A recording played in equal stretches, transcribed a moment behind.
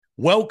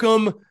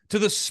Welcome to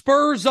the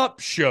Spurs Up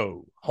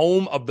Show,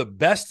 home of the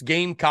best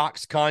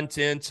Gamecocks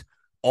content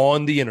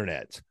on the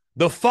internet.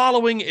 The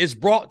following is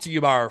brought to you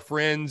by our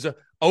friends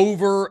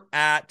over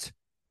at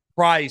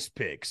Prize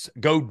Picks.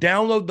 Go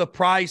download the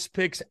Prize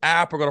Picks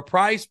app or go to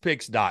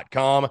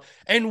prizepicks.com.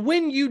 And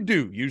when you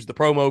do, use the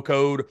promo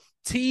code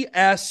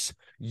TSUS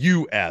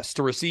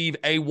to receive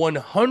a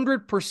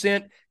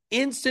 100%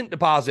 instant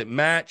deposit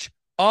match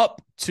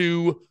up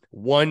to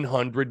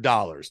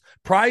 $100.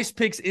 Prize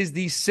Picks is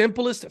the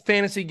simplest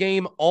fantasy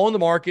game on the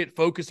market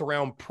focused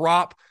around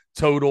prop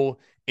total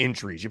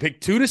entries. You pick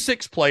 2 to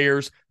 6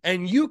 players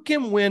and you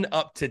can win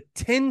up to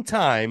 10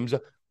 times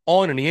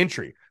on any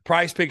entry.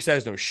 Prize Picks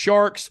has no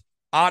sharks,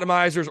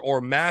 atomizers, or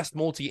mass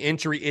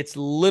multi-entry. It's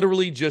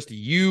literally just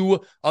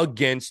you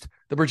against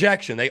the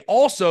projection. They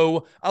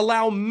also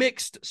allow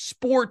mixed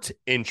sport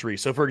entry.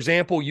 So, for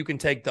example, you can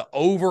take the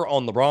over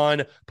on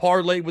LeBron,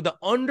 parlay with the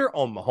under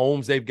on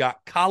Mahomes. They've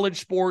got college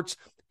sports,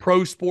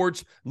 pro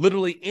sports,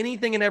 literally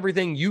anything and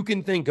everything you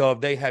can think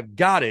of. They have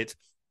got it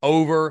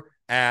over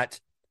at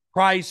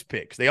Prize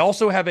Picks. They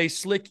also have a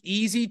slick,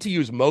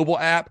 easy-to-use mobile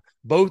app,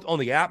 both on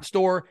the App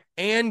Store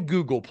and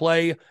Google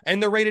Play,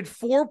 and they're rated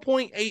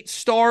 4.8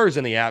 stars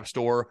in the App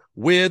Store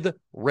with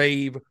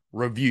rave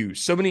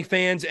reviews. So many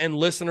fans and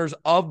listeners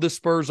of the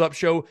Spurs Up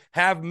Show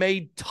have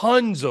made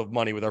tons of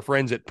money with our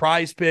friends at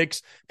Prize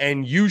Picks,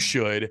 and you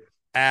should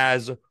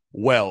as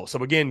well.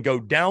 So again,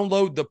 go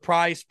download the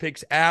Prize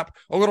Picks app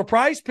or go to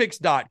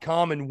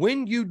prizepicks.com, and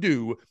when you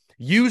do,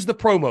 use the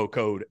promo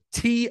code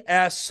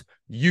TSUS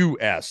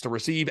to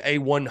receive a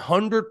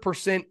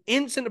 100%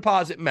 instant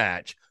deposit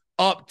match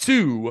up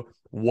to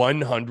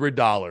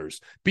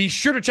 $100. Be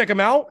sure to check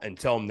them out and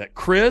tell them that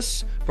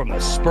Chris from the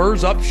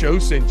Spurs Up Show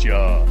sent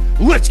ya.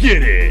 Let's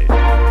get it.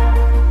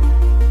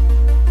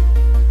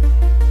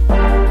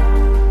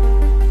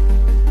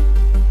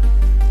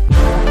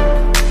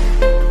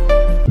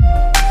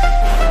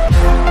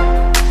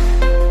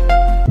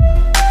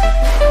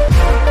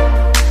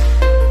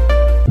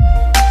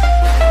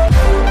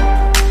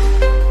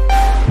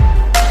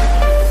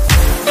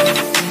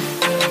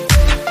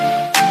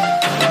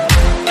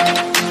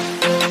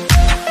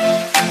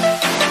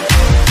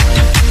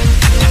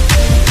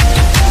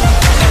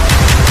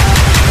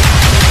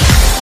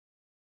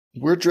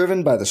 We're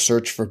driven by the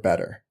search for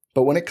better.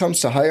 But when it comes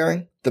to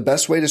hiring, the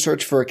best way to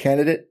search for a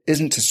candidate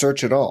isn't to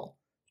search at all.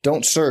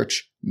 Don't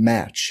search,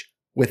 match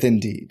with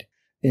Indeed.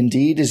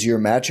 Indeed is your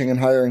matching and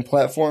hiring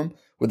platform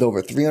with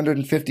over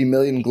 350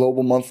 million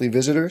global monthly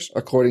visitors,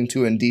 according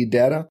to Indeed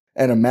data,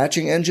 and a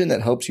matching engine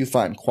that helps you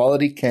find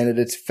quality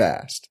candidates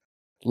fast.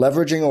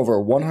 Leveraging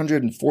over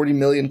 140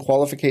 million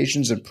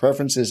qualifications and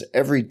preferences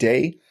every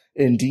day,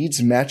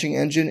 Indeed's matching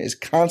engine is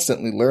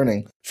constantly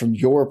learning from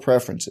your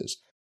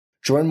preferences.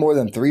 Join more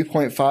than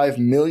 3.5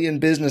 million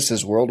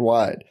businesses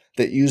worldwide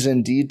that use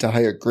Indeed to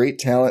hire great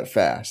talent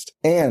fast.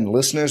 And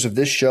listeners of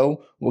this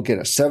show will get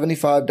a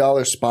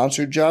 $75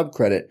 sponsored job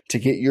credit to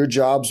get your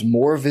jobs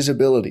more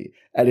visibility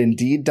at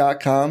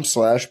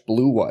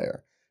Indeed.com/Blue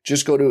Wire.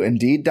 Just go to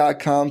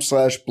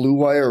Indeed.com/Blue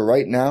Wire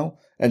right now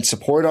and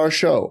support our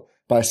show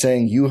by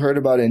saying you heard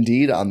about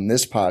Indeed on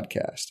this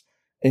podcast.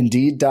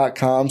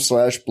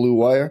 Indeed.com/Blue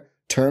Wire.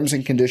 Terms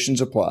and conditions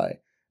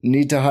apply.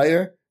 Need to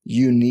hire?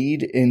 You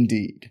need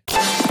Indeed.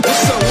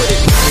 What's up with it?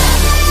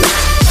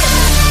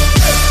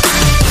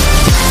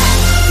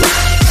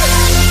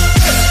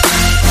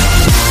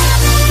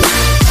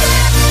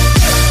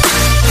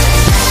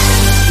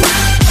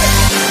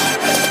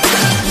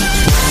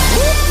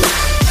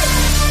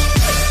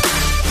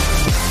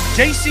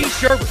 JC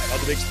Shurburtt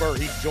of the Big Spur.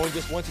 He joins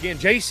us once again.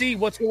 JC,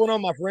 what's going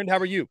on, my friend? How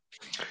are you?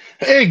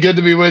 Hey, good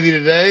to be with you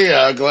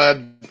today.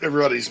 Glad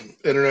everybody's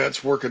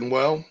internet's working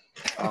well.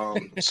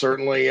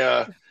 Certainly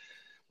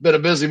been a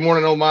busy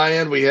morning on my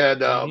end. We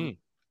had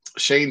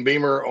Shane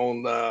Beamer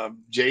on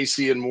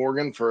JC and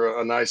Morgan for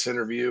a nice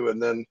interview,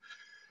 and then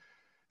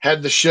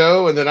had the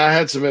show, and then I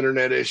had some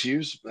internet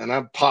issues, and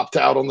I popped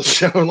out on the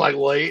show like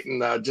late,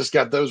 and just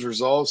got those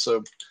resolved.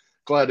 So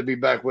glad to be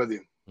back with you.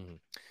 Mm-hmm.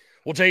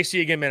 Well,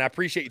 JC, again, man, I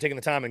appreciate you taking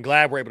the time, and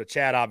glad we're able to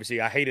chat. Obviously,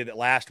 I hated that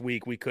last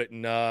week we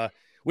couldn't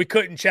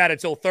chat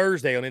until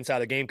Thursday on Inside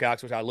the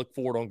Gamecocks, which I look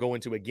forward on going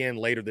to again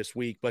later this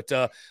week. But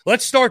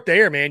let's start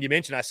there, man. You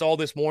mentioned I saw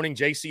this morning,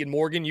 JC and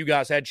Morgan, you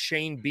guys had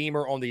Shane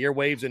Beamer on the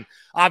airwaves, and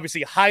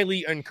obviously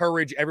highly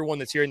encourage everyone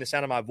that's hearing the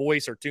sound of my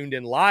voice or tuned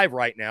in live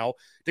right now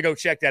to go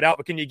check that out.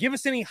 But can you give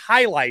us any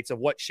highlights of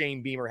what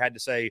Shane Beamer had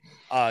to say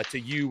to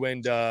you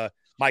and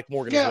Mike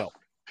Morgan as well?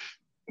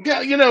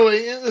 Yeah, you know,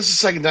 this is the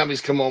second time he's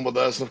come on with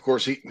us. And of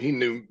course, he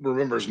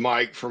remembers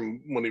Mike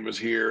from when he was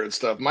here and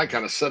stuff. Mike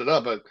kind of set it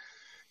up, but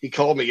he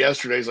called me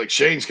yesterday. He's like,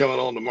 Shane's coming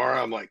on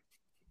tomorrow. I'm like,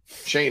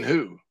 Shane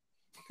who?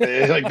 And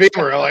he's like,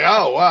 Beamer. I'm like,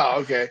 oh, wow,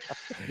 okay.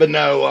 But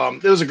no,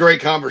 it was a great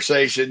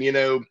conversation. You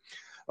know,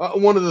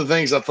 one of the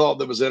things I thought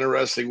that was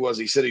interesting was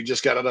he said he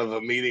just got out of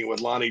a meeting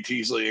with Lonnie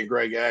Teasley and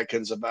Greg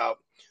Atkins about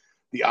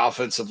the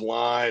offensive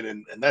line,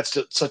 and that's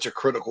just such a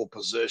critical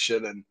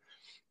position. And,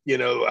 you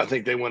know, I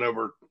think they went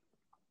over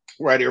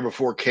right here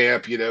before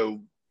camp, you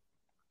know,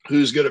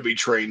 who's going to be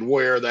trained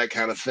where, that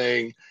kind of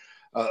thing.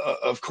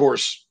 Of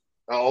course,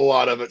 a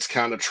lot of it's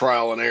kind of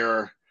trial and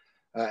error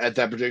at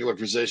that particular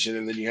position,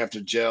 and then you have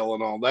to gel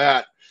and all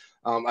that.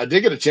 I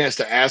did get a chance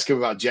to ask him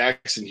about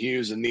Jackson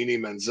Hughes and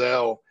Nene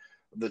Menzel,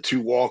 the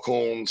two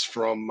walk-ons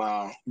from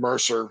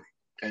Mercer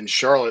and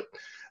Charlotte.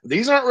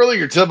 These aren't really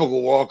your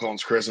typical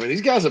walk-ons, Chris. I mean,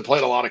 these guys have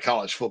played a lot of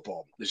college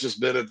football. It's just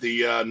been at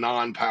the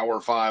non-Power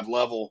 5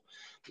 level.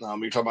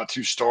 You're talking about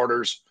two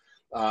starters.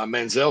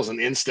 Menzel's an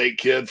in-state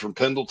kid from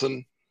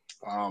Pendleton,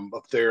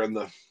 up there in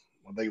the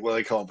what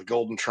they call it, the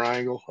Golden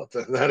Triangle, up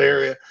that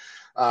area.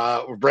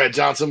 Where Brad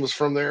Johnson was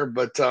from there,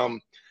 but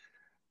and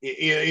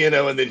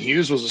then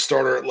Hughes was a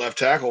starter at left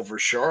tackle for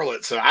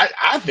Charlotte. So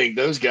I think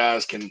those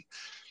guys can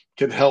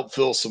help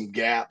fill some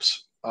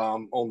gaps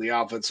on the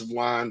offensive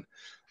line.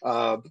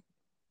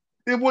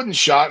 It wouldn't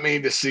shock me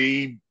to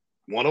see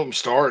one of them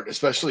start,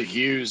 especially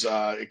Hughes.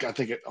 I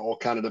think it all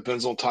kind of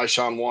depends on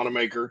Tyshawn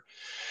Wanamaker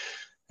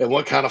and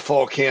what kind of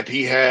fall camp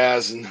he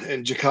has, and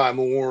Ja'Kai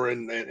Moore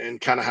and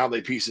kind of how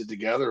they piece it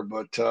together.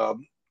 But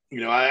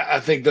I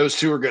think those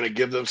two are going to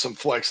give them some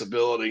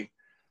flexibility,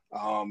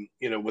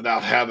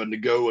 without having to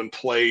go and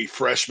play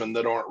freshmen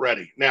that aren't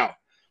ready. Now,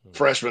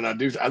 freshmen, I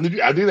do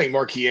think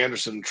Marquis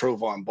Anderson and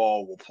Trovon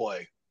Ball will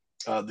play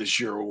this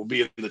year, or will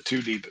be in the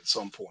two deep at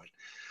some point.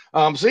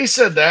 So he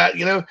said that,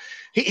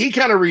 he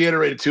kind of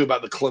reiterated too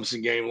about the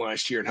Clemson game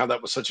last year and how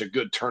that was such a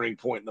good turning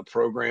point in the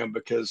program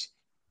because,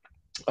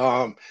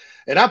 and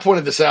I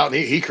pointed this out and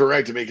he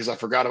corrected me because I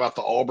forgot about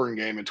the Auburn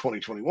game in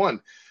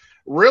 2021.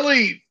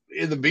 Really,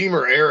 in the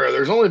Beamer era,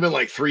 there's only been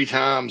like 3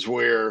 times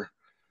where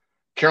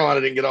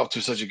Carolina didn't get off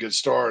to such a good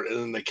start and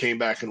then they came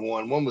back and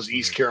won. One was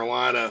East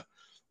Carolina,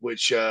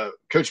 which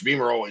Coach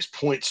Beamer always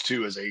points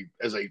to as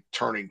a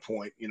turning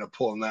point,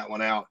 pulling that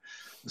one out.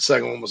 The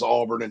second one was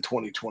Auburn in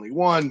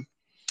 2021.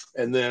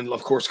 And then,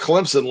 of course,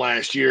 Clemson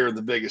last year,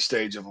 the biggest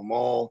stage of them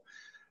all.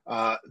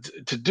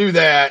 To do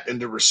that and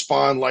to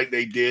respond like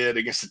they did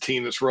against a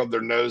team that's rubbed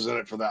their nose in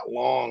it for that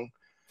long,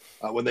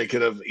 when they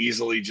could have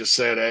easily just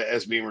said,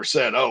 as Beamer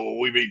said, oh, well,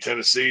 we beat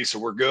Tennessee, so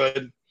we're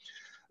good.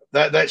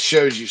 That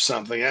shows you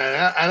something.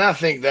 And I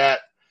think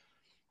that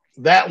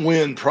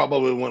win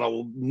probably went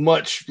a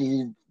much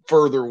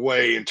further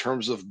way in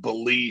terms of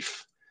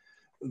belief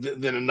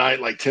than a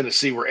night like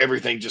Tennessee where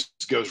everything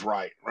just goes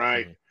right.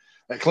 Mm-hmm.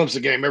 That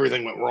Clemson game,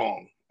 everything went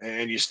wrong,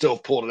 and you still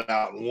pulled it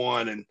out and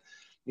won. And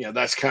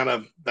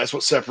that's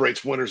what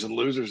separates winners and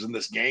losers in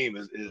this game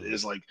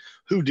is like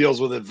who deals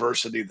with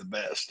adversity the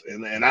best.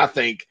 And I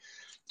think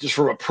just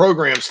from a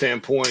program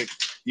standpoint,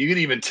 you can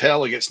even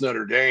tell against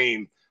Notre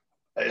Dame,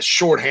 as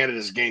shorthanded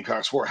as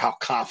Gamecocks were, how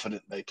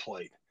confident they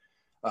played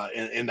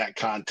in that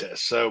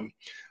contest. So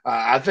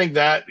I think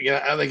I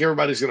think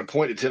everybody's going to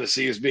point to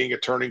Tennessee as being a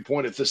turning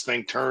point if this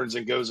thing turns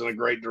and goes in a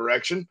great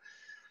direction.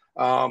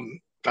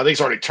 I think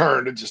it's already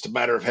turned. It's just a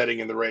matter of heading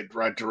in the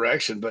right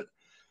direction. But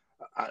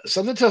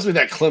something tells me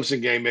that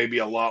Clemson game may be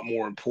a lot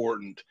more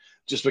important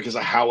just because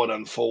of how it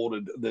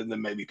unfolded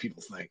than maybe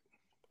people think.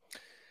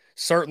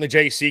 Certainly,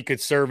 JC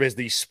could serve as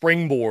the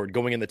springboard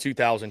going in the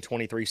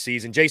 2023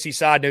 season. JC,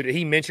 side note, did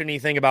he mention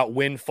anything about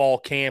when fall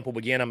camp will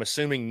begin? I'm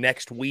assuming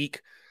next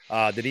week.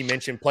 Did he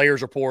mention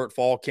players report,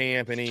 fall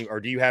camp, or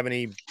do you have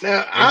any?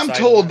 Now, I'm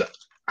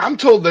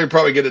told they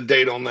probably get a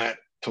date on that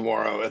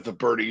tomorrow at the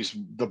Birdies.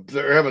 They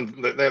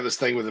have this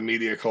thing with the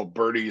media called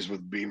Birdies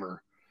with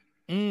Beamer,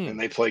 and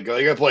they got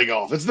to play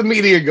golf. It's the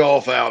media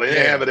golf outing.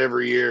 They have it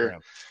every year. Yeah.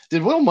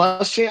 Did Will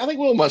Muschamp? I think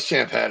Will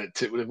Muschamp had it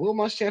too. Did Will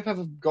Muschamp have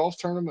a golf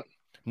tournament?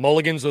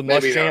 Mulligans with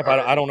Muschamp?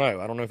 I don't know.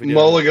 I don't know if he did.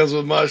 Mulligans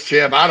with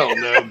Muschamp. I don't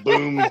know.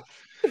 Boom.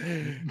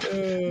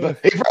 But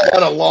he probably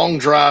had a long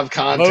drive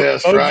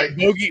contest, right?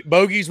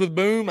 Bogeys with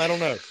Boom. I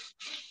don't know.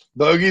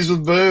 Bogeys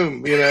with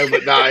Boom,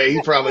 but nah, they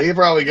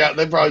probably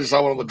just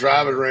saw one on the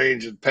driving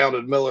range and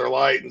pounded Miller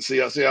Lite and see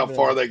how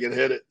far they can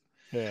hit it.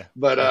 Yeah.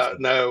 But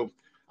no,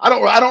 I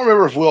don't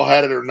remember if Will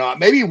had it or not.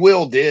 Maybe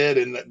Will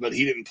did, but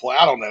he didn't play.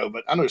 I don't know,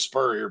 but I know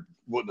Spur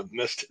wouldn't have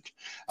missed it.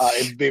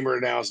 And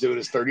Beamer now is doing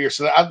his third year.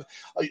 So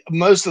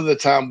most of the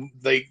time,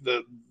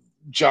 the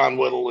John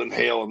Whittle and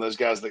Hale and those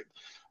guys that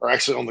are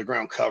actually on the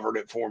ground covered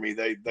it for me.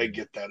 They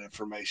get that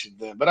information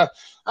then. But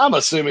I'm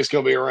assuming it's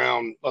going to be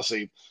around, let's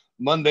see,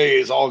 Monday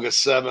is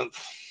August 7th.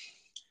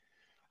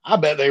 I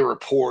bet they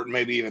report and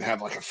maybe even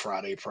have like a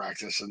Friday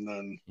practice and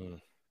then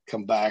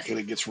come back and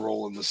it gets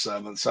rolling the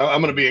 7th. So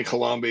I'm going to be in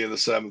Columbia the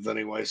 7th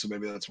anyway, so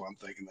maybe that's why I'm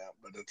thinking that.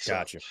 But it's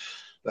gotcha.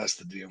 That's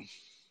the deal.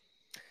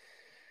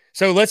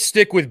 So let's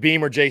stick with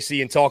Beamer,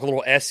 JC, and talk a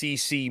little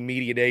SEC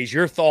Media Days.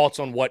 Your thoughts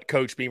on what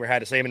Coach Beamer had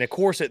to say. I mean, of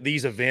course, at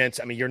these events,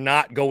 you're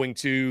not going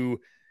to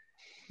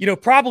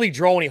probably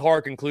draw any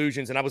hard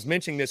conclusions. And I was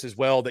mentioning this as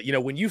well, that,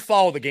 when you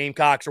follow the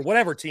Gamecocks or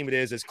whatever team it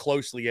is as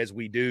closely as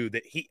we do,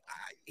 that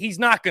he's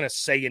not going to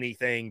say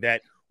anything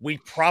that we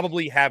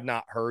probably have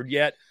not heard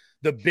yet.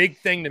 The big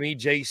thing to me,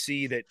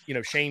 JC, that,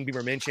 Shane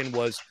Beamer mentioned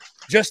was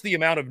just the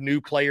amount of new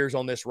players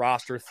on this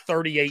roster,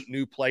 38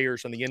 new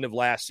players from the end of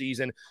last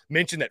season,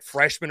 mentioned that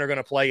freshmen are going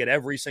to play at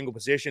every single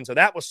position. So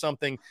that was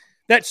something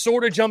that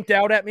sort of jumped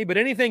out at me. But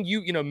anything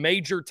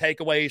major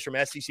takeaways from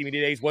SEC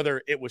Media Days,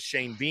 whether it was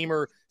Shane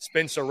Beamer,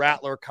 Spencer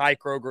Rattler, Kai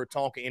Kroger,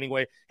 Tonka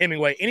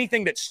Hemingway,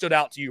 anything that stood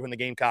out to you from the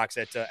Gamecocks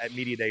at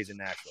Media Days in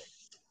Nashville?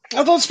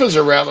 I thought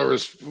Spencer Rattler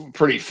was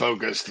pretty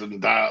focused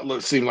and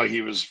it seemed like he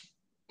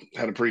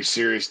had a pretty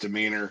serious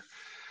demeanor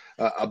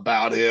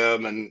about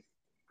him. And,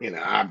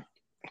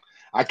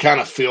 I kind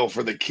of feel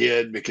for the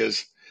kid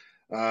because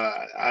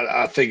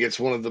I think it's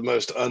one of the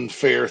most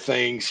unfair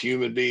things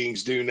human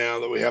beings do now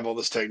that we have all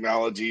this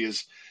technology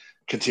is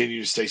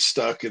continue to stay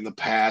stuck in the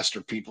past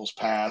or people's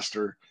past,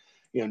 or,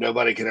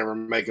 nobody can ever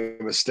make a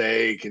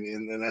mistake.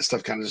 And that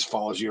stuff kind of just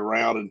follows you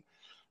around. And,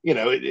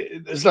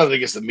 it's nothing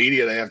against the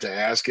media. They have to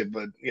ask it,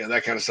 but,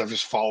 that kind of stuff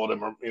just followed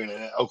him,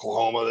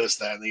 Oklahoma, this,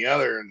 that, and the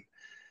other. And,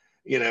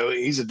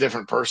 he's a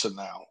different person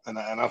now. And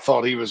I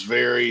thought he was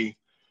very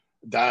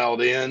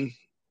dialed in.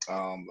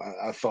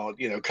 I thought,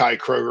 Kai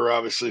Kroger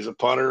obviously is a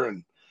punter,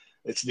 and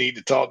it's neat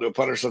to talk to a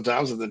punter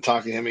sometimes. And then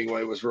Tonka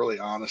Hemingway was really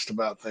honest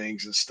about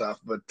things and stuff.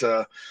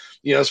 But,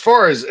 as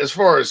far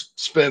as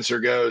Spencer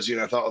goes,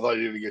 I thought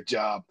he did a good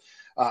job.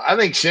 I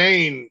think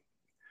Shane,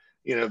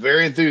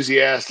 very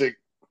enthusiastic.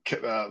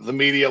 The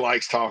media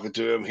likes talking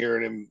to him,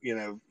 hearing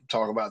him,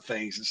 talk about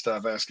things and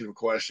stuff, asking him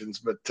questions.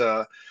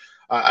 But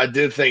I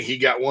did think he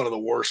got one of the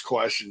worst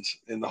questions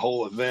in the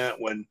whole event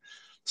when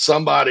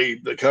somebody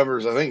that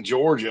covers, I think,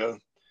 Georgia,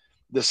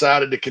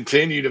 decided to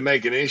continue to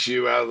make an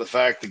issue out of the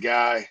fact the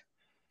guy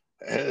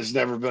has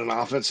never been an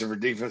offensive or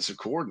defensive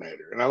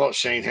coordinator. And I thought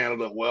Shane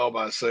handled it well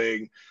by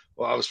saying,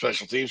 well, I was a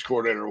special teams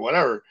coordinator or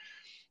whatever.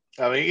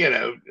 I mean,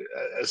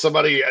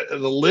 the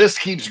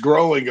list keeps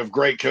growing of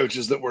great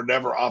coaches that were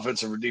never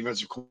offensive or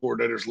defensive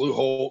coordinators. Lou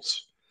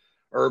Holtz,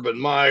 Urban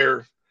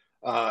Meyer,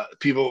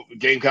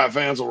 Gamecock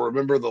fans will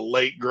remember the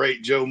late,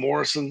 great Joe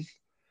Morrison,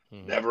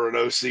 never an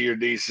OC or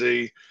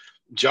DC.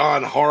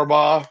 John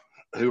Harbaugh,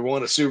 who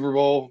won a Super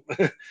Bowl,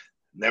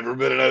 never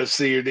been an OC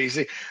or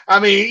DC. I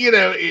mean,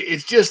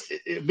 it's just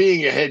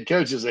being a head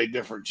coach is a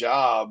different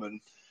job.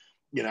 And,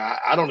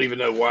 I don't even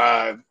know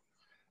why.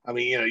 I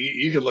mean,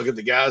 you can look at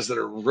the guys that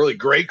are really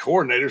great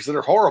coordinators that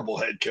are horrible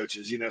head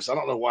coaches, so I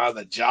don't know why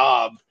the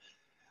job,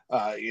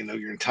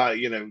 your entire,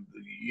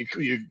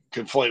 you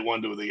conflate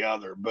one to the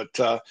other.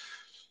 But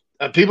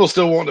people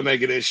still want to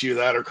make an issue of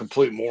that are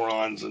complete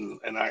morons. And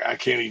I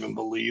can't even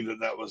believe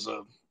that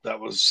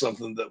was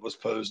something that was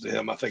posed to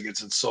him. I think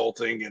it's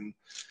insulting and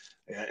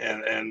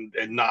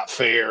not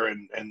fair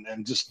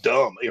and just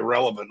dumb,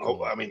 irrelevant.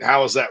 I mean,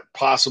 how is that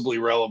possibly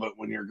relevant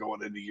when you're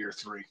going into year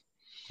 3?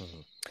 Mm-hmm.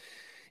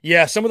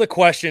 Yeah, some of the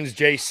questions,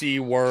 JC,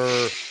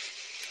 were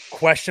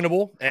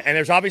questionable. And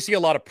there's obviously a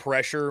lot of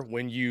pressure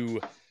when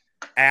you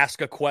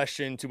ask a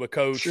question to a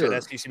coach Sure.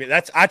 at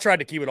SEC. I tried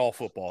to keep it all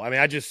football. I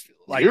mean, I just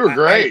like you were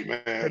great,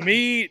 man. To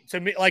me,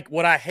 like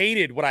what I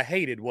hated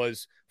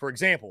was, for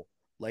example,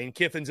 Lane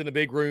Kiffin's in the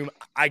big room.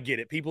 I get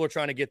it. People are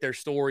trying to get their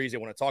stories. They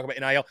want to talk about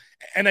NIL,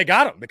 and they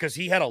got him because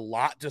he had a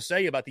lot to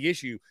say about the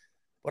issue.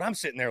 But I'm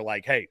sitting there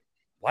like, hey,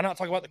 why not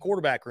talk about the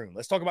quarterback room?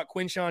 Let's talk about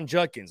Quinshawn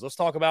Judkins. Let's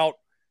talk about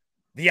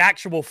the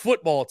actual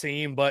football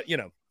team. But,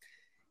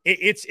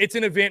 it's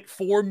an event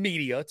for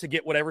media to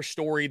get whatever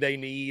story they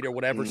need or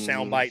whatever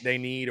soundbite they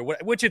need, or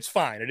which it's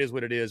fine. It is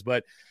what it is.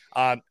 But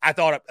I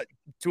thought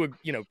to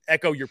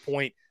echo your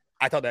point,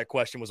 I thought that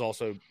question was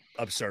also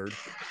absurd.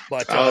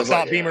 But I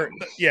thought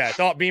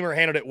Beamer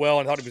handled it well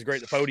and thought it was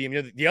great at the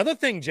podium. The other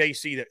thing,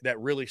 JC, that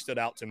really stood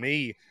out to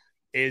me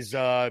is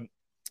hearing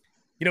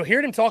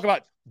him talk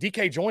about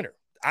DK Joyner.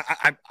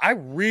 I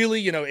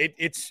really,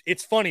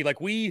 it's funny. Like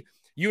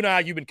you and I,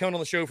 you've been coming on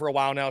the show for a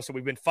while now, so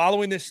we've been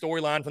following this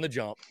storyline from the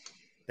jump.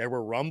 There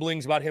were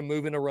rumblings about him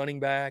moving to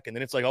running back, and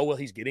then it's like, oh, well,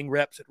 he's getting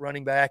reps at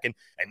running back, and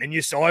then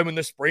you saw him in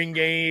the spring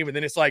game, and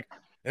then it's like,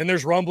 and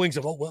there's rumblings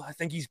of, oh, well, I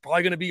think he's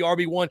probably going to be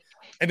RB1.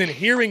 And then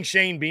hearing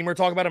Shane Beamer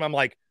talk about him, I'm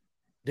like,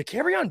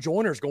 DeCarrion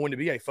Joyner is going to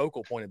be a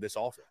focal point of this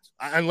offense.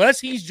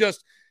 Unless he's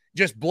just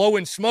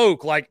blowing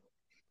smoke, like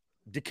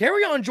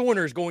DeCarrion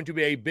Joyner is going to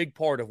be a big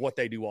part of what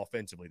they do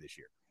offensively this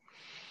year.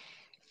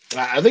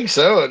 I think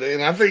so.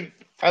 And I think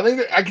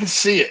that I can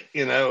see it,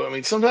 I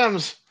mean,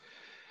 sometimes,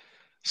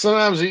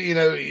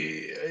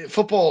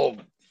 football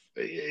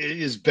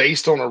is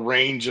based on a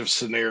range of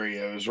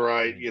scenarios,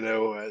 right?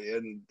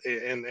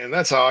 And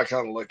that's how I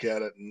kind of look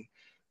at it. And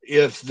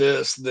if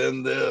this,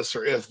 then this,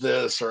 or if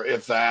this, or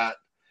if that,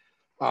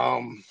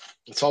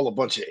 it's all a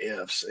bunch of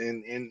ifs.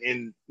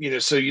 And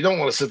so you don't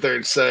want to sit there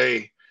and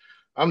say,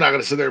 I'm not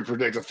going to sit there and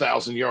predict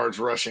 1,000 yards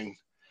rushing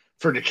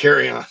for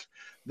DeCarrion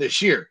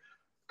this year.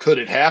 Could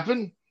it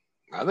happen?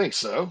 I think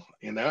so.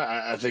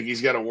 I think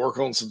he's got to work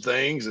on some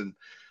things and,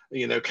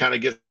 kind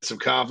of get some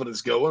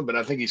confidence going, but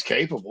I think he's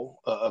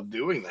capable of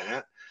doing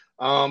that.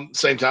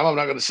 Same time, I'm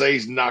not going to say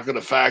he's not going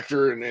to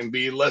factor and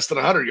be less than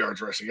 100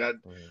 yards rushing.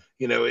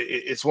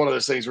 It's one of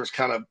those things where it's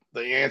kind of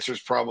the answer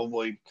is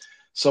probably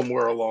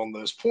somewhere along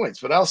those points.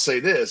 But I'll say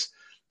this,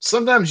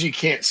 sometimes you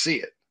can't see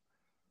it.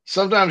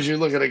 Sometimes you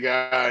look at a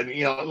guy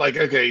and, like,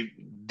 okay,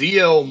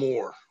 DL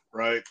Moore,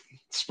 right?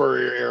 Spur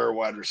era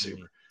wide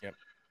receiver. Yep.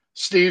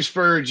 Steve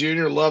Spur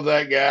Jr. loved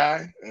that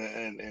guy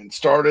and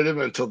started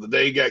him until the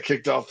day he got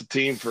kicked off the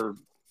team for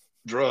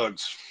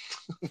drugs.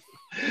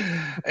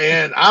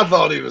 And I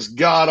thought he was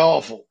god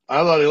awful.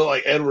 I thought he looked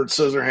like Edward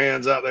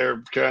Scissorhands out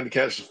there trying to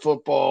catch the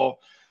football.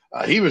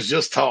 He was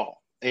just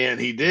tall, and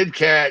he did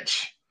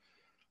catch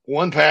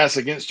one pass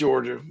against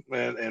Georgia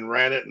and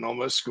ran it and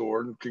almost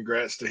scored. And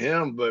congrats to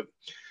him. But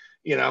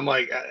I'm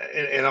like,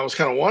 and I was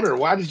kind of wondering,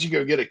 why did you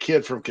go get a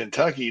kid from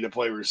Kentucky to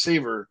play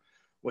receiver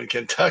when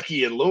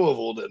Kentucky and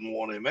Louisville didn't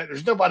want him?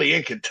 There's nobody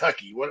in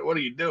Kentucky. What are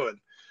you doing?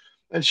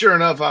 And sure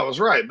enough, I was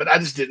right, but I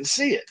just didn't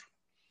see it.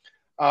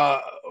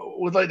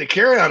 With like the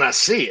carry on, I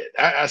see it.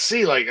 I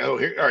see like, oh,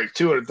 here, all right,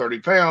 230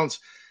 pounds.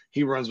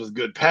 He runs with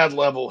good pad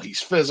level.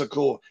 He's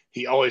physical.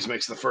 He always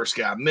makes the first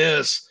guy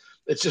miss.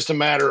 It's just a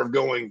matter of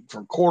going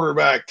from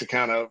quarterback to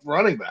kind of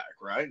running back,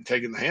 right? And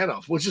taking the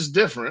handoff, which is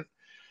different.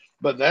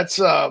 But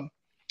that's I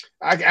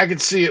can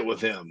see it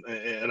with him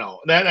and all.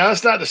 Now,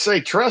 that's not to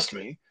say trust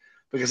me,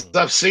 because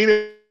I've seen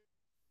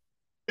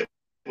it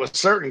with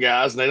certain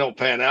guys and they don't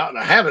pan out, and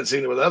I haven't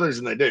seen it with others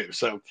and they do.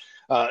 So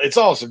it's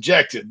all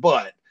subjective,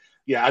 but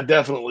yeah, I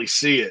definitely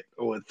see it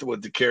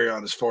with the carry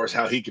on as far as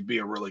how he could be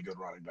a really good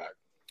running back.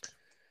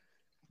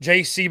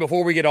 JC,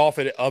 before we get off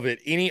of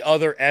it, any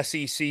other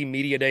SEC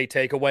Media Day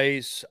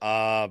takeaways?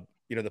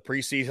 The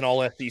preseason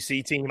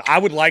All-SEC team. I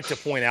would like to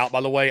point out, by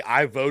the way,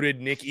 I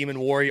voted Nick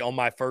Emanwari on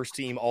my first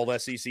team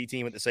All-SEC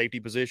team at the safety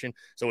position,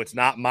 so it's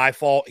not my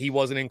fault he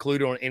wasn't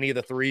included on any of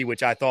the three,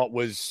 which I thought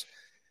was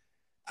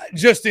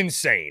just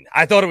insane.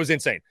 I thought it was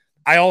insane.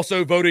 I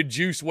also voted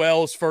Juice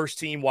Wells first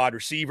team wide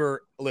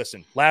receiver.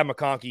 Listen, Lab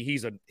McConkey,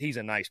 he's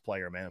a nice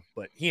player, man,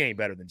 but he ain't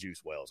better than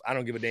Juice Wells. I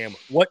don't give a damn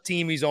what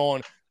team he's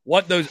on,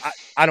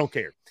 I don't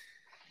care.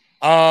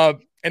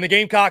 And the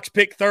Gamecocks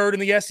picked third in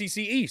the SEC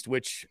East,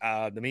 which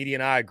the media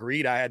and I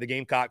agreed. I had the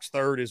Gamecocks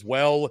third as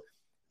well.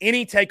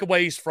 Any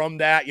takeaways from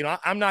that?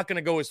 I'm not going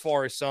to go as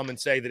far as some and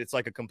say that it's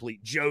like a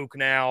complete joke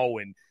now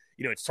and,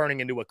 it's turning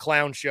into a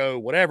clown show,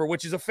 whatever,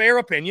 which is a fair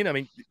opinion. I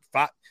mean,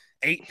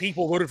 8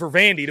 people voted for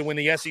Vandy to win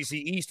the SEC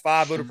East,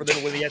 5 voted for them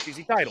to win the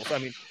SEC title. So, I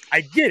mean, I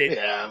get it.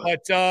 Yeah.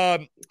 But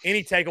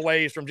any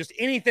takeaways from just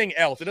anything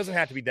else? It doesn't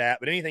have to be that,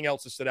 but anything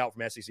else that stood out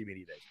from SEC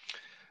Media Days?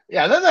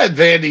 Yeah, then that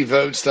Vandy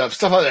vote stuff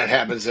like that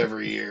happens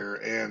every year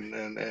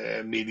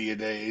and Media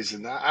Days.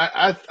 And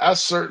I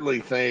certainly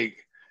think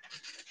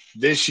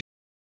this year.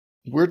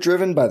 We're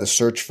driven by the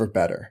search for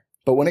better.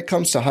 But when it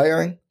comes to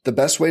hiring, the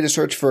best way to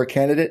search for a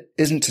candidate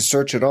isn't to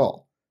search at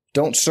all.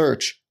 Don't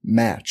search,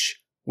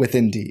 match with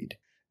Indeed.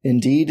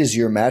 Indeed is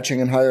your matching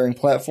and hiring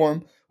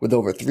platform with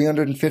over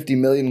 350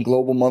 million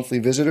global monthly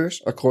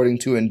visitors, according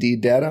to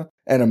Indeed data,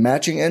 and a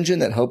matching engine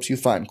that helps you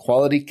find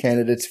quality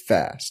candidates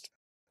fast.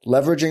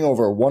 Leveraging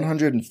over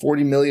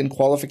 140 million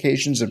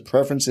qualifications and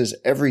preferences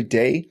every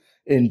day,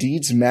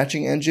 Indeed's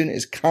matching engine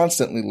is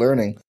constantly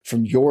learning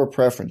from your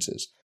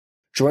preferences.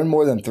 Join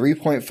more than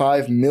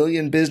 3.5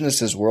 million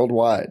businesses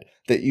worldwide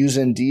that use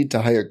Indeed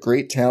to hire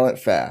great talent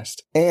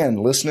fast. And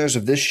listeners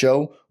of this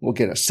show will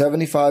get a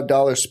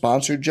 $75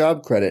 sponsored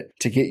job credit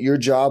to get your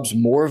jobs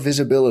more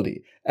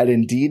visibility at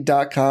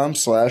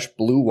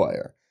Indeed.com/Blue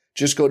Wire.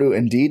 Just go to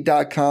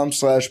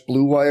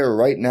Indeed.com/Blue Wire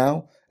right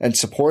now and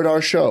support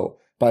our show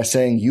by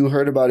saying you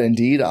heard about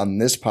Indeed on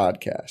this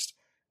podcast.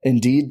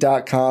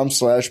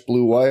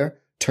 Indeed.com/Blue Wire.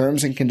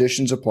 Terms and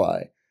conditions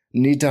apply.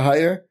 Need to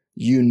hire?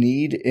 You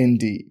need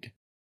Indeed.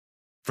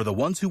 For the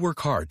ones who work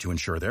hard to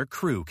ensure their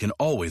crew can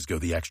always go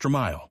the extra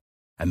mile,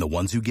 and the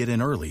ones who get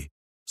in early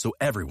so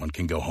everyone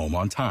can go home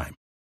on time,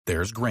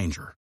 there's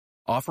Grainger,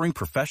 offering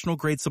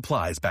professional-grade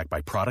supplies backed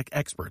by product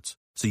experts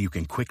so you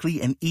can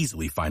quickly and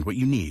easily find what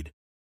you need.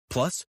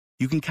 Plus,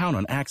 you can count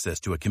on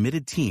access to a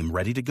committed team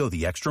ready to go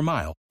the extra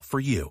mile for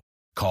you.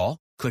 Call,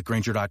 click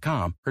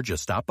Grainger.com, or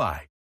just stop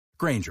by.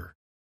 Grainger,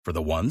 for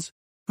the ones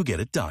who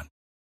get it done.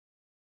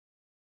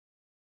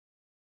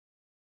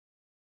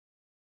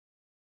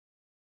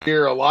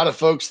 Here, a lot of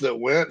folks that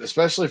went,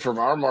 especially from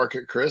our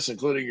market, Chris,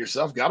 including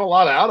yourself, got a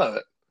lot out of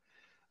it.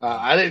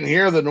 I didn't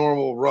hear the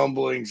normal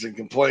rumblings and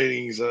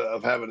complainings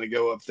of having to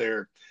go up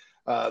there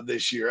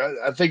this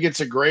year. I think it's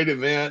a great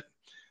event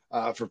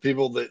for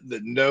people that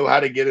know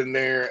how to get in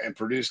there and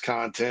produce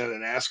content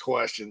and ask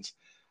questions.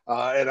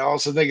 And I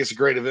also think it's a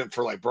great event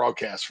for like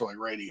broadcast, for like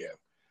radio,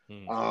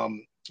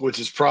 which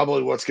is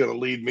probably what's going to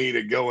lead me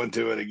to go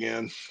into it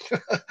again.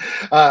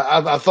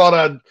 I thought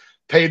I'd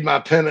paid my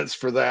penance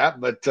for that,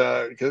 but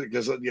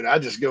because I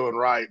just go and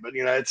write. But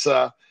it's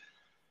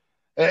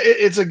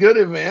a good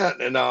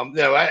event, and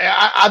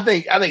I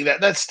think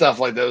that stuff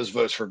like those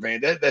votes for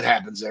Vandy that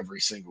happens every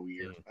single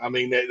year. I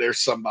mean, there's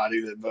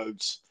somebody that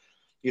votes,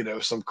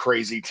 some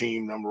crazy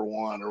team number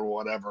one or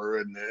whatever,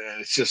 and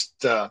it's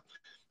just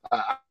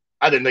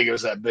I didn't think it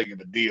was that big of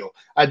a deal.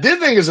 I did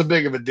think it was a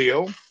big of a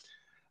deal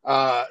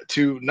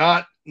to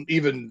not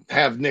even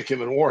have Nick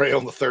Emanwari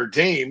on the third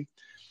team.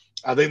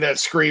 I think that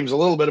screams a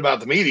little bit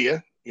about the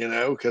media,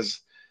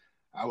 because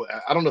I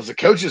don't know if the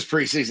coaches'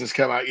 preseason's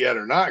come out yet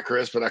or not,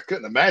 Chris, but I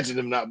couldn't imagine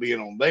him not being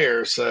on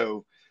there.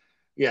 So,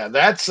 yeah,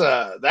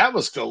 that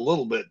was a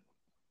little bit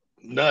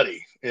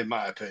nutty, in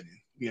my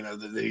opinion.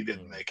 that he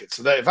didn't make it.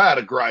 So that if I had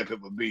a gripe, it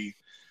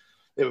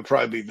would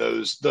probably be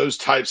those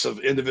types of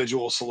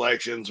individual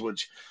selections,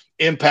 which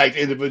impact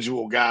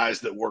individual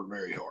guys that work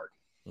very hard.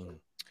 Mm-hmm.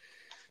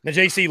 Now,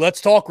 JC,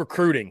 let's talk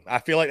recruiting. I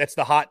feel like that's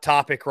the hot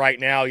topic right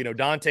now.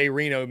 Dante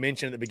Reno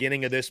mentioned at the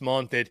beginning of this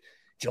month that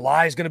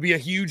July is going to be a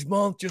huge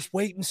month. Just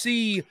wait and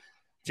see.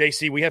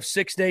 JC, we have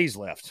 6 days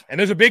left. And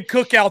there's a big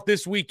cookout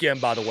this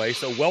weekend, by the way.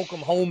 So welcome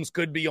homes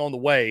could be on the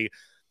way.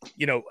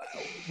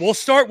 We'll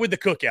start with the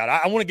cookout.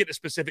 I want to get to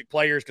specific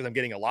players because I'm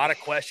getting a lot of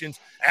questions.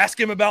 Ask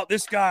him about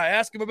this guy.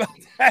 Ask him about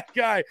that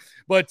guy.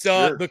 But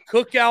Sure. The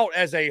cookout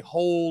as a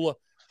whole,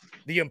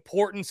 the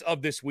importance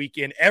of this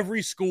weekend,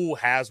 every school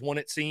has one,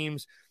 it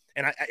seems.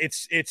 And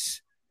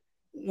it's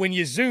when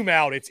you zoom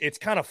out, it's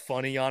kind of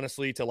funny,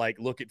 honestly, to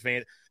look at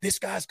fans. This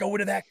guy's going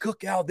to that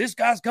cookout. This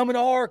guy's coming to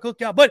our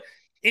cookout. But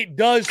it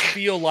does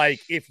feel like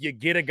if you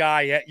get a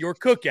guy at your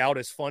cookout,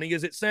 as funny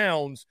as it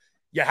sounds,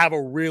 you have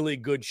a really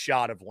good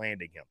shot of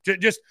landing him.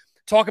 Just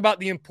talk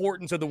about the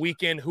importance of the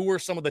weekend. Who are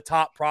some of the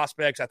top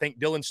prospects? I think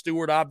Dylan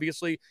Stewart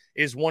obviously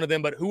is one of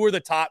them, but who are the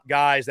top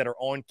guys that are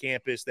on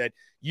campus that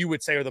you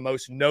would say are the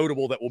most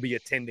notable that will be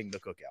attending the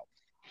cookout?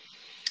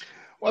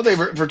 Well,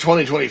 for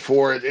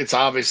 2024, it's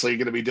obviously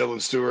going to be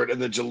Dylan Stewart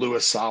and then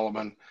Jalewis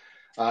Solomon.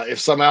 If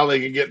somehow they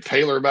can get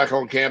Paylor back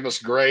on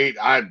campus, great.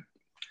 I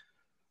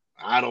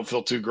don't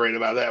feel too great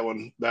about that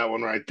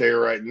one right there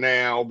right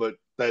now, but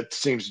that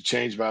seems to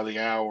change by the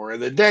hour.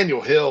 And then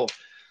Daniel Hill,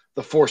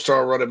 the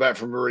 4-star running back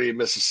from Meridian,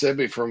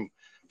 Mississippi, from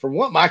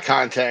what my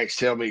contacts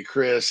tell me,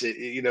 Chris,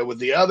 with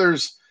the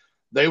others,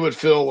 they would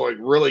feel like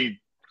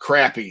really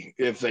crappy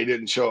if they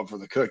didn't show up for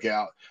the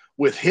cookout.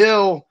 With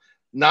Hill,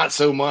 not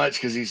so much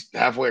because he's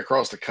halfway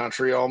across the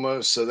country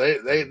almost. So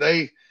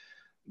they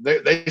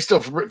still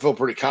feel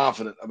pretty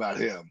confident about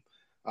him.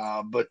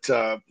 But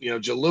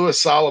Jalewis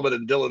Solomon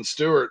and Dylan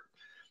Stewart,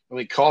 I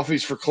mean,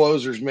 coffees for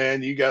closers,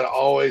 man. You got to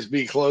always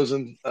be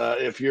closing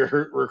if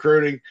you're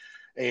recruiting,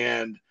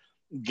 and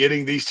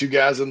getting these two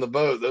guys in the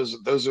boat.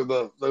 Those are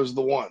the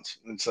ones.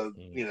 And so,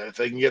 if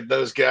they can get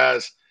those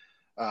guys,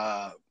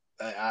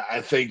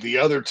 I think the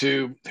other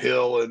two,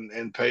 Hill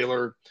and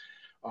Paylor,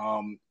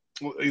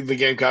 the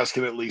Gamecocks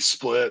can at least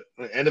split.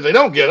 And if they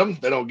don't get them,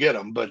 they don't get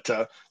them. But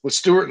with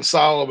Stewart and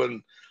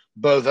Solomon,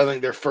 both, I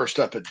think they're first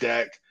up at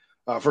bat.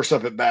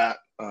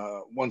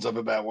 One's up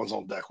at bat, one's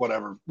on deck,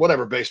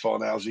 whatever baseball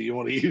analogy you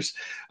want to use,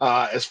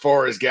 as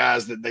far as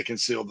guys that they can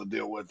seal the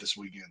deal with this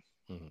weekend.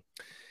 Mm-hmm.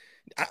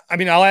 I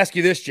mean, I'll ask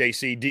you this,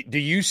 JC. Do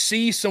you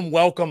see some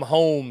welcome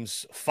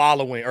homes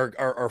following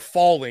or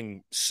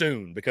falling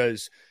soon?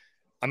 Because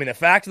I mean, the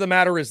fact of the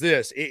matter is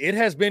this, it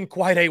has been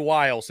quite a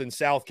while since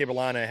South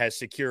Carolina has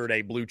secured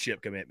a blue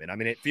chip commitment. I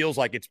mean, it feels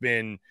like it's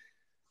been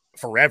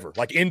forever,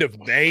 like end of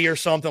May or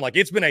something. Like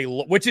it's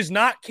been which is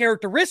not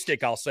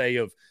characteristic, I'll say,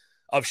 of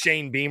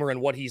Shane Beamer and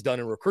what he's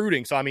done in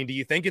recruiting. So, I mean, do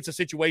you think it's a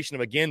situation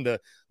of, again, the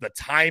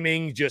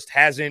timing just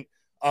hasn't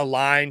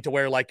aligned to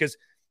where, because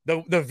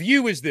the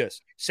view is this,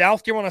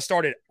 South Carolina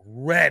started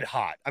red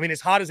hot. I mean,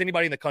 as hot as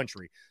anybody in the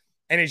country.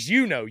 And as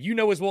you know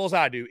as well as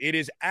I do, it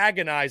is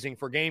agonizing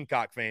for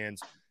Gamecock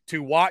fans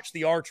to watch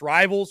the arch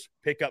rivals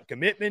pick up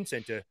commitments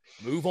and to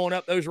move on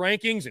up those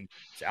rankings. And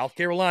South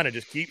Carolina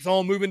just keeps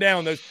on moving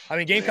down those. I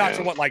mean, Gamecocks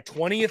are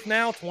 20th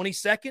now,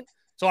 22nd.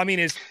 So, I mean,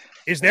 is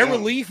there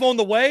relief on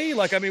the way?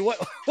 I mean,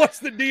 what's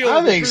the deal?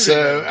 I think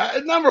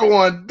so. Number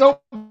one, don't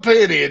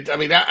pay any. I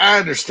mean, I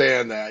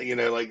understand that,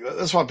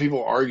 that's why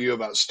people argue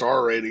about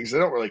star ratings. They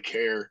don't really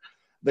care.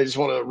 They just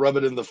want to rub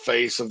it in the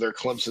face of their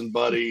Clemson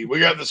buddy. We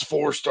got this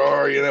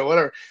 4-star,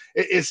 whatever.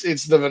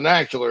 It's the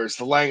vernacular. It's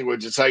the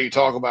language. It's how you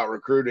talk about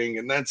recruiting.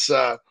 And that's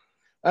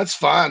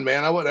fine,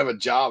 man. I wouldn't have a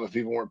job if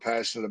people weren't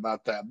passionate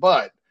about that.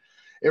 But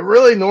it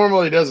really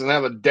normally doesn't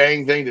have a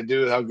dang thing to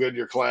do with how good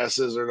your class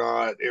is or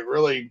not. It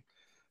really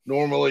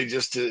normally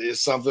just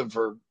is something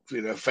for,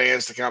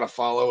 fans to kind of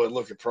follow and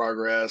look at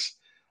progress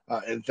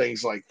and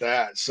things like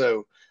that.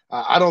 So,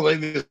 I don't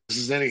think this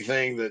is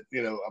anything that,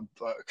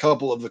 a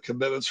couple of the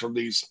commitments from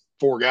these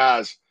 4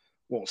 guys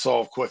won't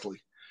solve quickly.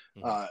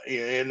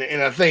 And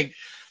I think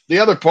the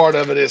other part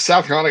of it is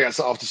South Carolina got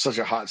off to such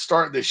a hot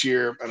start this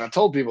year. And I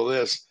told people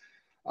this,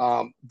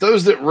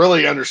 those that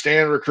really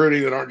understand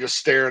recruiting, that aren't just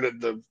staring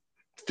at the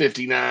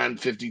 59,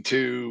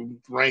 52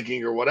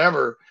 ranking or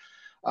whatever,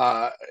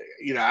 I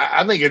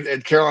think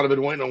at Carolina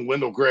been waiting on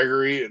Wendell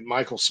Gregory and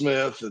Michael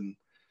Smith and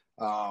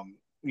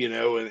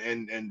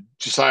and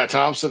Josiah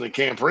Thompson and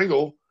Cam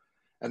Pringle,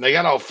 and they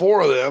got all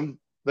 4 of them.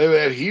 They would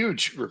have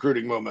huge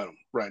recruiting momentum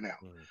right now.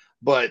 Mm-hmm.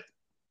 But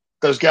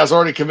those guys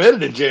already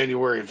committed in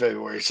January and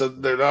February, so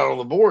they're not on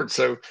the board.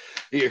 So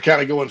you're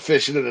kind of going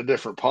fishing in a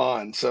different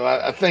pond. So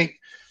I think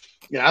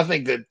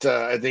that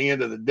at the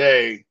end of the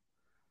day,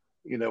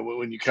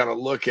 when you kind of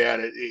look at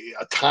it,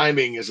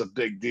 timing is a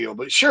big deal.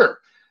 But sure,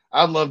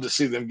 I'd love to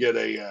see them get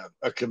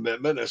a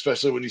commitment,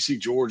 especially when you see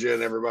Georgia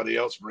and everybody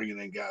else bringing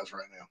in guys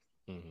right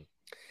now. Mm-hmm.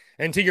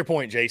 And to your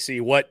point, JC,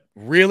 what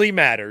really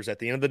matters at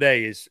the end of the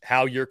day is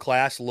how your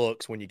class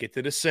looks when you get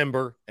to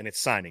December and it's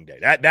signing day.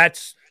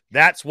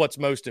 That's what's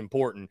most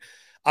important.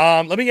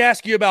 Let me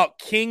ask you about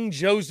King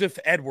Joseph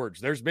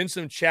Edwards. There's been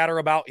some chatter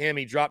about him.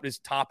 He dropped his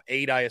top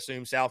 8, I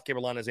assume. South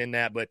Carolina's in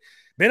that, but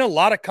been a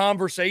lot of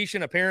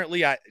conversation.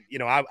 Apparently, I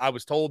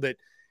was told that,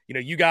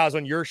 you guys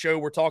on your show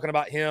were talking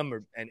about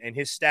him and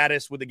his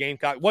status with the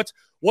Gamecock.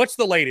 What's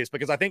the latest?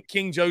 Because I think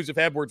King Joseph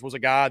Edwards was a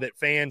guy that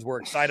fans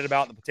were excited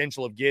about the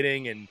potential of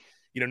getting, and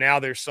now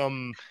there's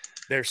some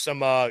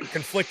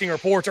conflicting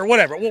reports or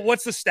whatever.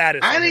 What's the status?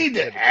 I need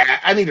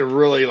to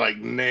really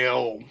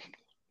nail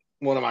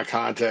one of my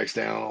contacts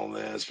down on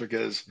this,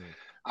 because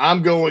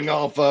I'm going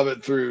off of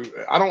it through,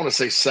 I don't want to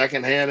say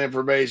secondhand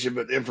information,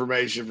 but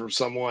information from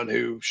someone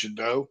who should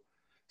know.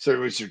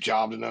 So it's their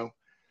job to know.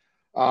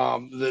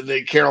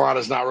 The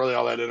Carolina's not really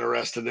all that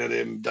interested in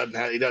him.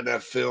 He doesn't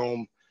have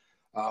film,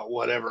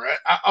 whatever.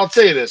 I'll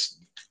tell you this: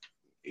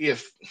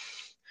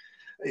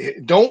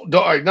 don't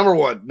number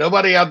one,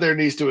 nobody out there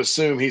needs to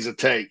assume he's a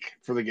take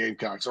for the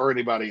Gamecocks or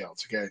anybody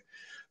else. Okay,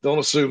 don't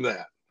assume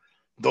that.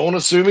 Don't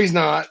assume he's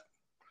not.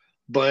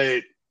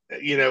 But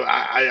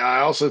I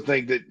also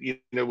think that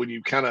when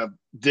you kind of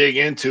dig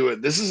into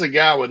it, this is a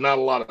guy with not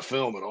a lot of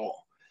film at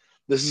all.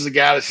 This is a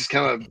guy that's just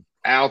kind of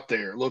out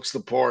there, looks the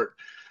part.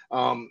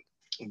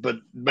 But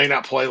may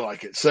not play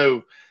like it.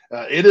 So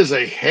it is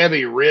a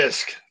heavy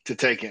risk to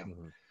take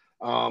him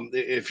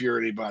if you're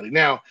anybody.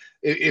 Now,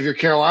 if you're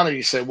Carolina,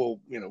 you say, well,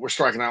 we're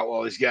striking out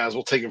all these guys.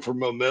 We'll take him for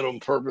momentum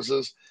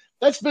purposes.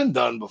 That's been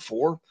done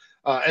before.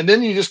 And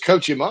then you just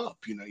coach him up.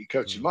 You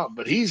coach him up.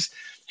 But he's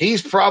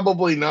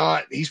probably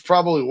not. He's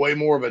probably way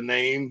more of a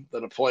name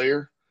than a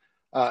player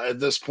at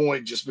this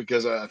point, just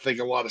because I think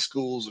a lot of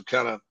schools have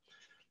kind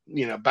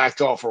of,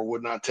 backed off or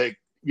would not take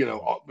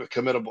a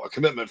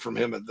commitment from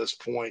him at this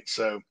point.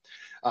 So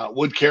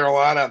would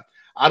Carolina,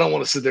 I don't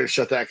want to sit there and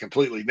shut that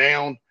completely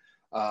down,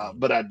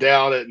 but I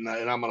doubt it. And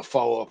I'm going to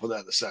follow up with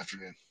that this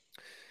afternoon.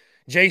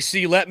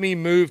 JC, let me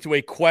move to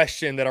a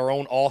question that our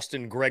own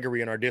Austin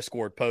Gregory in our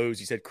Discord posed.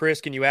 He said,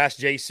 Chris, can you ask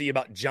JC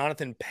about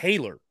Jonathan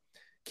Paylor?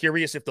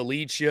 Curious if the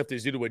lead shift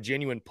is due to a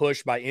genuine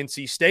push by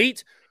NC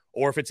State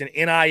or if it's an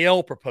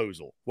NIL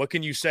proposal. What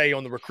can you say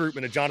on the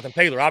recruitment of Jonathan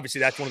Paylor? Obviously,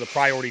 that's one of the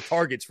priority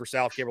targets for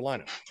South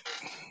Carolina.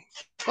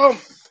 Well,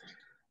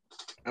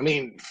 I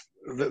mean,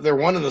 they're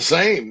one and the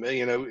same.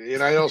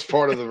 NIL is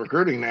part of the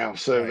recruiting now.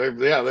 So,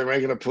 they're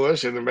making a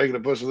push, and they're making a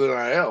push with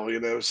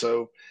NIL,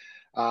 So,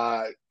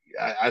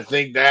 I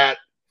think that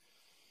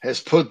has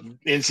put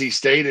NC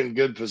State in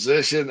good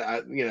position.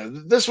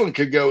 This one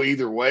could go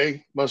either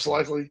way, most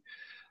likely.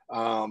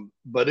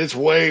 But it's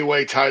way,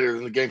 way tighter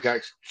than the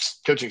Gamecocks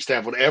coaching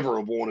staff would ever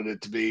have wanted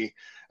it to be.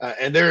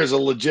 And there is a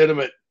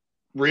legitimate,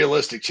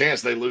 realistic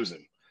chance they lose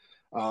him.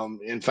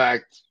 In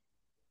fact,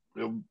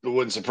 it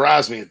wouldn't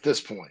surprise me at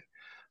this point.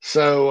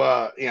 So,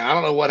 I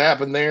don't know what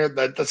happened there.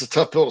 That's a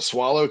tough pill to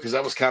swallow, because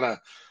that was kind of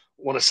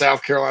one of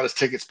South Carolina's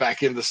tickets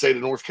back into the state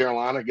of North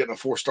Carolina, getting a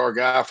 4-star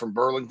guy from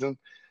Burlington.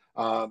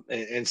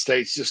 And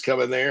State's just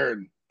come in there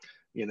and,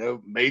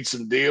 made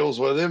some deals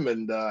with him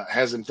and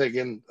has him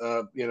thinking,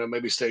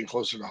 maybe staying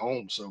closer to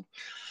home. So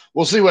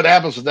we'll see what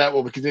happens with that.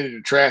 We'll continue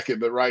to track it.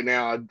 But right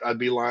now, I'd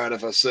be lying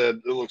if I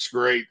said it looks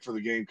great for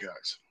the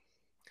Gamecocks.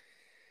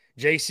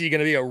 JC, going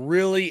to be a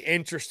really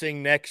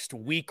interesting next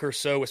week or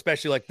so,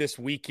 especially like this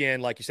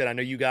weekend. Like you said, I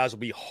know you guys will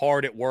be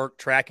hard at work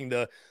tracking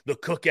the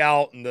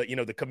cookout and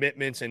the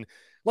commitments. And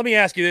let me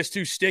ask you this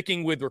too,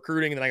 sticking with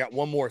recruiting, and then I got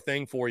one more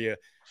thing for you.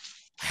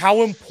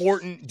 How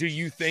important do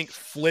you think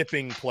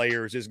flipping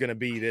players is going to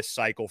be this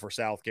cycle for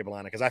South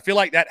Carolina? Because I feel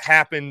like that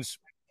happens,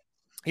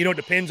 it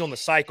depends on the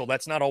cycle.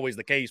 That's not always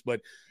the case.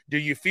 But do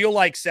you feel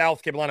like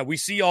South Carolina, we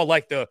see all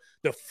like the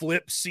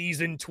flip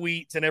season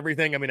tweets and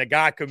everything. I mean, a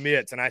guy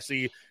commits, and I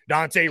see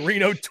Dante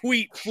Reno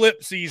tweet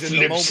flip season.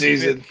 Flip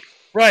season.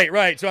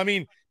 Right. So, I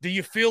mean, do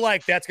you feel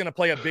like that's going to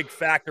play a big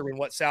factor in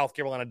what South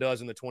Carolina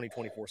does in the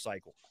 2024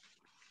 cycle?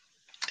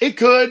 It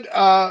could,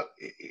 and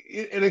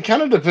it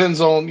kind of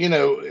depends on,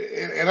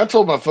 and I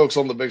told my folks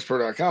on the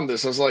BigSpur.com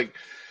this. I was like,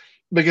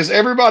 because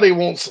everybody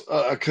wants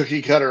a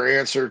cookie cutter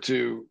answer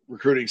to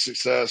recruiting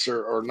success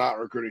or not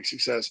recruiting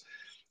success.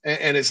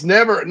 And it's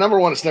never, number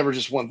one, it's never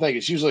just one thing.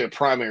 It's usually a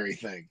primary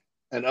thing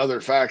and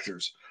other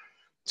factors.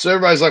 So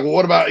everybody's like, well,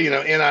 what about,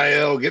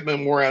 NIL,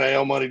 getting more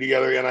NIL money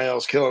together,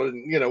 NIL's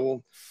killing it. And,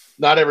 well,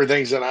 not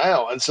everything's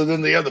NIL. And so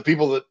then the other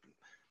people that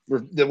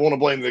want to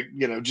blame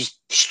just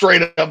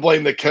straight up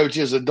blame the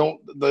coaches and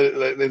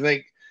they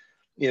think,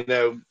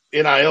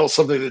 NIL is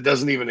something that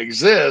doesn't even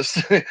exist.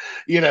 They're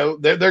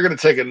going to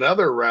take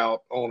another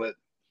route on it.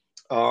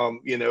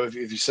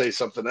 If you say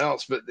something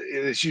else, but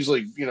it's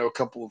usually, a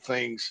couple of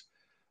things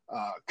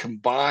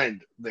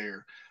combined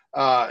there.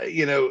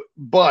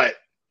 But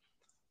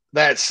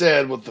that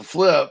said, with the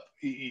flip,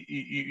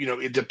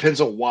 it depends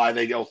on why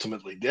they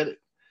ultimately did it.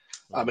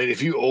 I mean,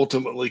 if you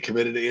ultimately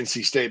committed to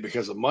NC State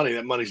because of money,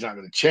 that money's not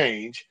going to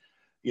change.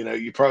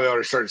 You probably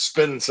already started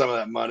spending some of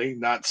that money.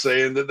 Not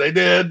saying that they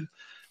did,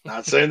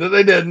 not saying that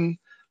they didn't,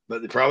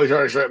 but they probably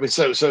started. I mean,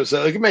 so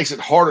it makes it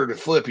harder to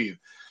flip you.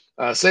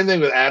 Same thing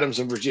with Adams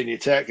and Virginia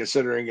Tech,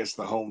 considering it's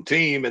the home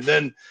team, and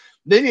then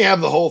you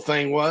have the whole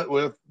thing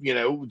with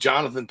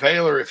Jonathan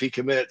Paylor if he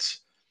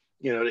commits,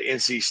 to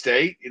NC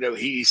State.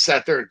 He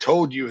sat there and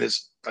told you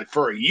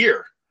for a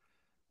year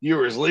you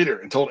were his leader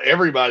and told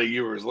everybody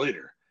you were his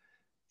leader.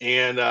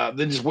 And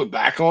then just went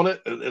back on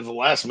it at the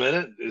last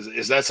minute.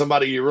 Is that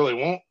somebody you really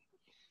want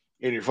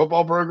in your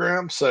football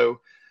program? So,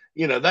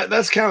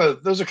 those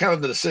are kind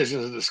of the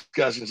decisions and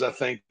discussions I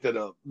think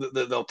that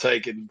they'll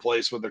take in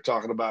place when they're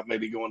talking about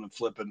maybe going and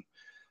flipping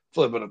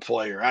a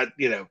player.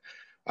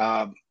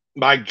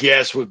 My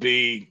guess would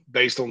be,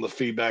 based on the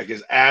feedback,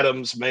 is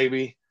Adams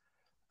maybe.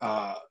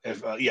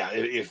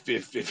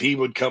 If he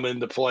would come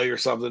into play or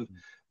something,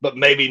 but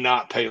maybe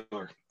not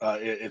Paylor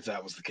if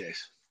that was the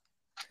case.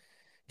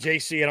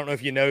 JC, I don't know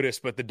if you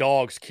noticed, but the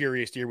dog's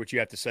curious to hear what you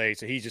have to say,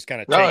 so he's just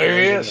kind of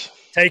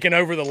taking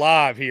over the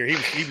live here.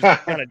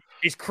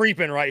 He's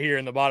creeping right here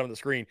in the bottom of the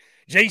screen.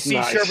 JC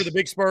nice. Shurburtt, the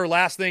Big Spur.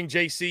 Last thing,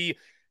 JC,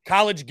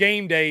 College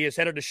Game Day is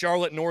headed to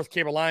Charlotte, North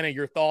Carolina.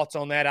 Your thoughts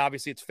on that?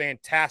 Obviously, it's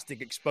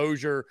fantastic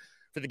exposure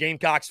for the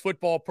Gamecocks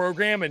football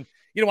program. And,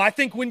 I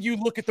think when you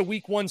look at the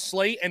Week 1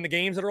 slate and the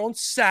games that are on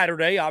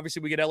Saturday,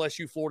 obviously we get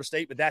LSU, Florida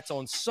State, but that's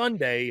on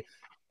Sunday.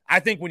 I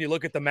think when you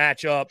look at the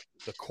matchup,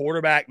 the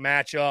quarterback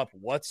matchup,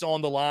 what's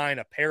on the line,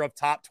 a pair of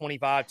top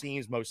 25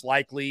 teams most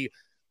likely,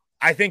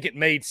 I think it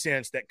made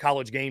sense that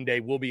College Game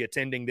Day will be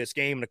attending this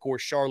game. And, of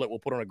course, Charlotte will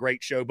put on a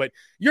great show. But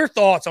your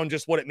thoughts on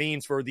just what it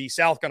means for the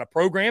South kind of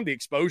program, the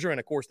exposure, and,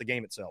 of course, the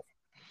game itself.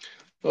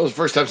 Well, it was the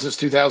first time since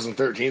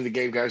 2013 the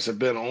Gamecocks have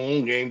been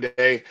on game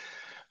day.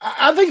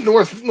 I think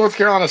North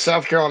Carolina,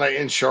 South Carolina,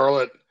 and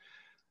Charlotte,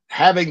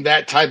 having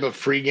that type of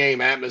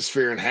pregame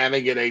atmosphere and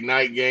having it a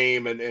night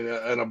game and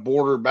a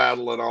border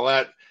battle and all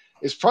that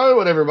is probably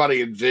what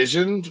everybody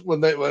envisioned when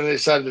they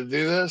decided to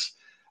do this.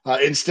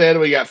 Instead,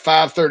 we got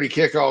 5:30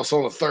 kickoffs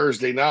on a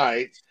Thursday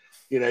night.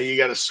 You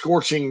got a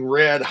scorching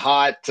red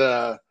hot,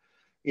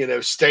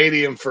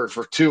 stadium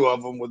for two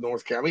of them with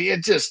North Carolina. I mean,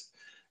 it just,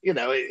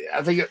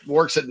 I think it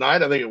works at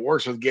night. I think it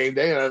works with game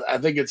day. And I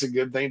think it's a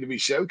good thing to be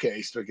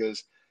showcased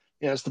because,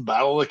 it's the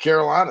Battle of the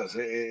Carolinas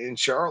in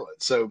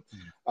Charlotte. So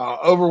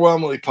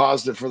overwhelmingly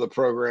positive for the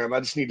program.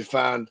 I just need to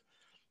find,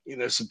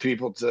 some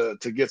people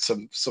to get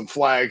some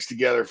flags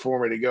together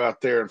for me to go out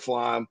there and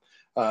fly them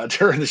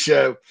during the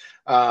show.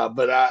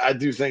 But I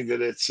do think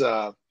that it's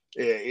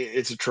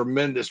a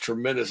tremendous,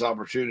 tremendous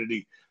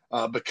opportunity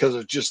because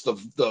of just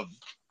the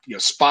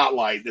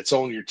spotlight that's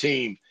on your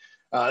team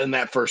in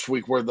that first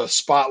week, where the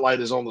spotlight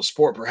is on the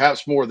sport,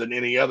 perhaps more than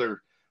any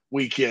other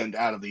weekend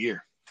out of the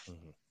year.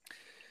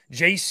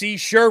 JC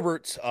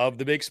Shurburtt of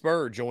the Big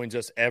Spur joins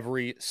us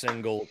every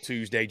single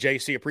Tuesday.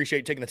 JC, appreciate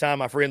you taking the time,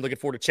 my friend. Looking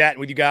forward to chatting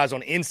with you guys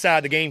on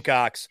Inside the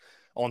Gamecocks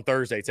on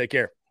Thursday. Take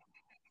care.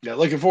 Yeah,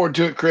 looking forward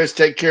to it, Chris.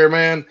 Take care,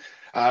 man.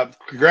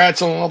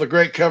 Congrats on all the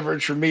great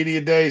coverage for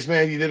Media Days,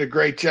 man. You did a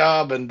great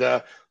job, and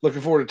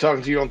looking forward to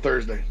talking to you on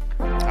Thursday.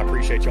 I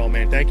appreciate y'all,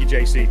 man. Thank you,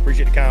 JC.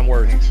 Appreciate the kind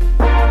words.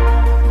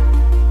 Thanks.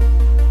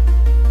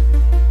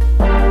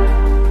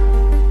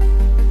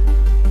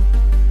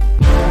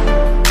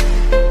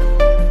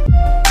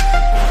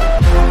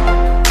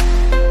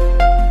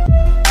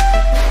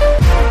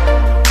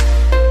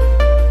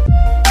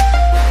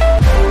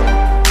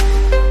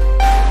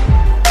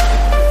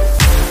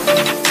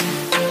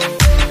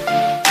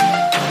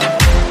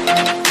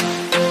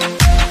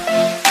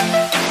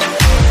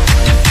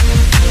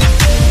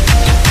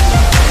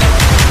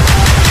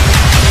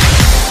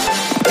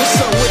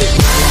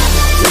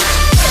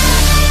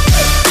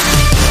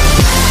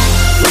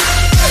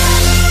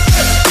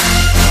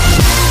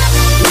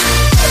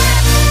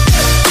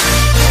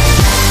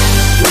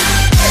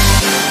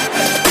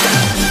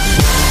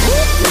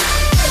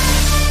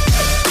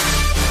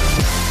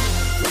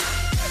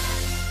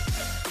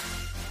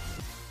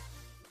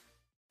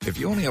 If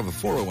you only have a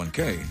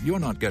 401k, you're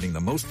not getting the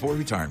most for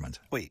retirement.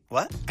 Wait,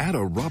 what? Add a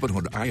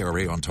Robinhood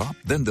IRA on top,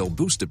 then they'll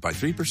boost it by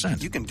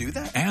 3%. You can do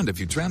that? And if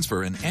you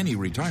transfer in any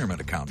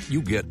retirement account,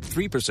 you get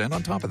 3%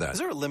 on top of that. Is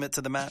there a limit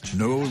to the match?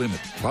 No limit.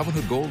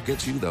 Robinhood Gold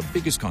gets you the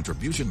biggest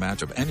contribution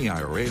match of any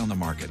IRA on the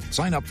market.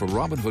 Sign up for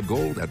Robinhood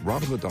Gold at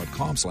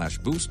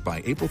Robinhood.com/boost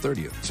by April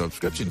 30th.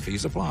 Subscription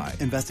fees apply.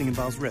 Investing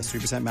involves risk.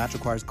 3% match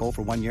requires gold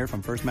for 1 year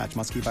from first match.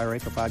 Must keep IRA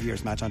for 5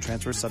 years. Match on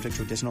transfers subject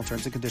to additional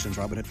terms and conditions.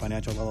 Robinhood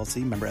Financial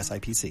LLC, member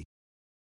SIPC.